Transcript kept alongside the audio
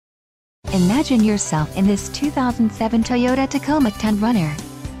Imagine yourself in this 2007 Toyota Tacoma X-Runner.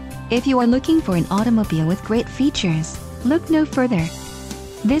 If you are looking for an automobile with great features, look no further.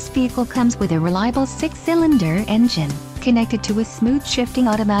 This vehicle comes with a reliable 6-cylinder engine, connected to a smooth shifting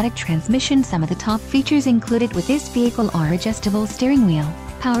automatic transmission. Some of the top features included with this vehicle are adjustable steering wheel,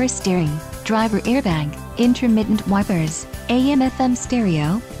 power steering, driver airbag, intermittent wipers, AM/FM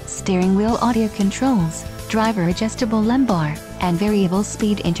stereo, steering wheel audio controls, driver adjustable lumbar, and variable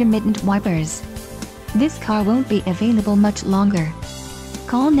speed intermittent wipers. This car won't be available much longer.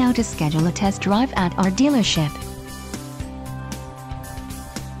 Call now to schedule a test drive at our dealership.